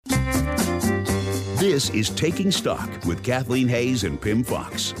This is Taking Stock with Kathleen Hayes and Pimm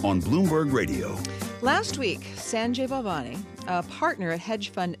Fox on Bloomberg Radio. Last week, Sanjay Valvani, a partner at hedge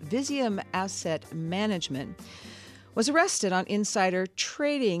fund Visium Asset Management, was arrested on insider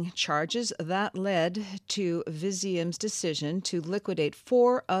trading charges that led to Visium's decision to liquidate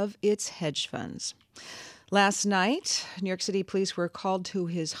 4 of its hedge funds. Last night, New York City police were called to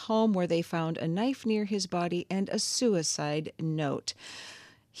his home where they found a knife near his body and a suicide note.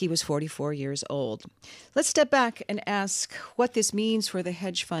 He was 44 years old. Let's step back and ask what this means for the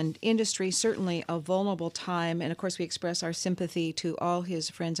hedge fund industry. Certainly a vulnerable time. And of course, we express our sympathy to all his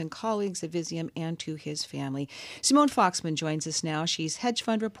friends and colleagues at Visium and to his family. Simone Foxman joins us now. She's hedge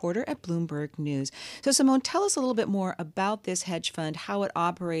fund reporter at Bloomberg News. So Simone, tell us a little bit more about this hedge fund, how it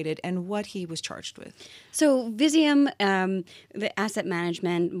operated, and what he was charged with. So Visium, the asset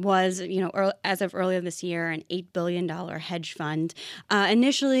management was, as of earlier this year, an $8 billion hedge fund.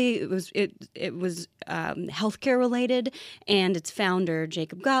 Initially, it was healthcare related, and its founder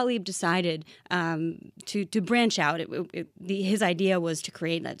Jacob Gottlieb decided to branch out. His idea was to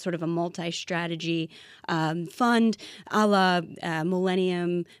create that sort of a multi-strategy fund, a la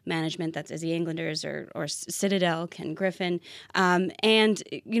Millennium Management, that's as the Englanders, or Citadel, Ken Griffin, and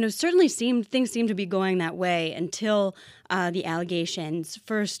certainly things seemed to be going that way until the allegations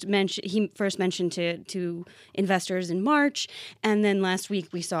he first mentioned to investors in March, and then last week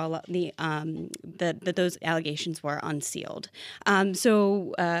we saw that those allegations were unsealed.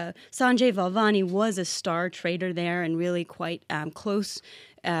 So Sanjay Valvani was a star trader there and really quite close.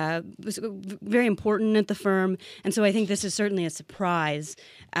 Was very important at the firm, and so I think this is certainly a surprise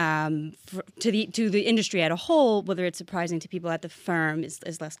to the industry at a whole. Whether it's surprising to people at the firm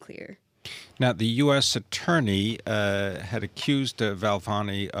is less clear. Now, the U.S. attorney had accused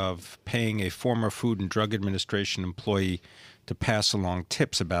Valvani of paying a former Food and Drug Administration employee to pass along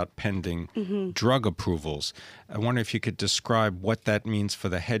tips about pending drug approvals. I wonder if you could describe what that means for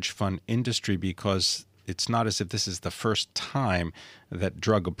the hedge fund industry, because it's not as if this is the first time that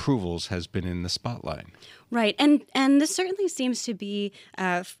drug approvals has been in the spotlight. Right, and this certainly seems to be,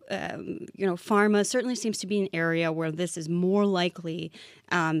 pharma certainly seems to be an area where this is more likely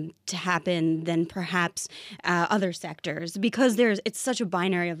to happen than perhaps other sectors, because it's such a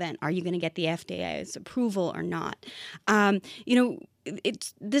binary event. Are you going to get the FDA's approval or not?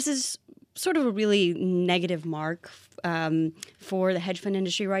 This is sort of a really negative mark for the hedge fund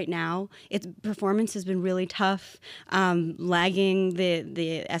industry right now. Its performance has been really tough, lagging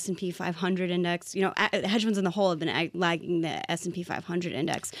the S&P 500 index. Hedge funds in the whole have been lagging the S&P 500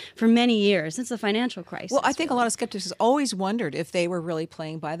 index for many years, since the financial crisis. Well, I think a lot of skeptics have always wondered if they were really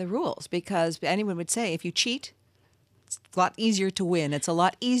playing by the rules, because anyone would say if you cheat, it's a lot easier to win. It's a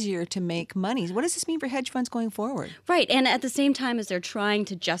lot easier to make money. What does this mean for hedge funds going forward? Right, and at the same time as they're trying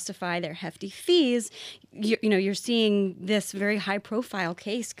to justify their hefty fees, you're seeing this very high-profile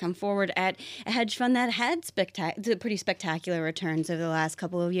case come forward at a hedge fund that had pretty spectacular returns over the last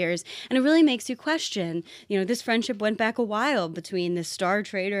couple of years, and it really makes you question. This friendship went back a while between the star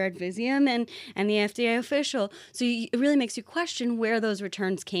trader at Visium and the FDA official. So it really makes you question where those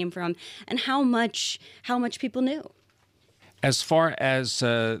returns came from and how much people knew. As far as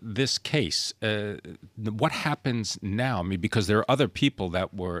this case, what happens now? I mean, because there are other people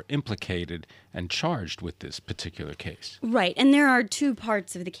that were implicated and charged with this particular case. Right, and there are two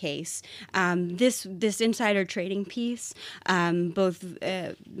parts of the case. This insider trading piece, both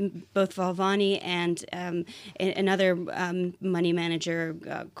Valvani and another money manager,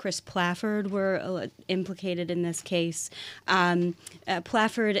 Chris Plafford, were implicated in this case.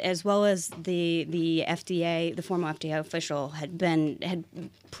 Plafford, as well as the FDA, the former FDA official, had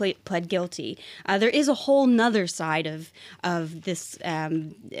pled guilty. There is a whole nother side of this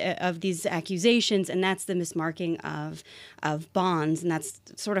of these accusations, and that's the mismarking of bonds, and that's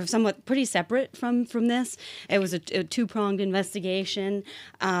sort of somewhat pretty separate from this. It was a two-pronged investigation,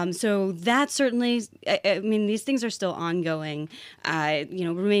 so that certainly. I mean, these things are still ongoing.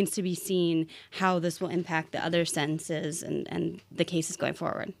 Remains to be seen how this will impact the other sentences and the cases going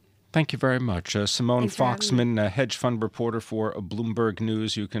forward. Thank you very much. Simone Foxman, a hedge fund reporter for Bloomberg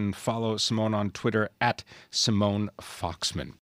News. You can follow Simone on Twitter at Simone Foxman.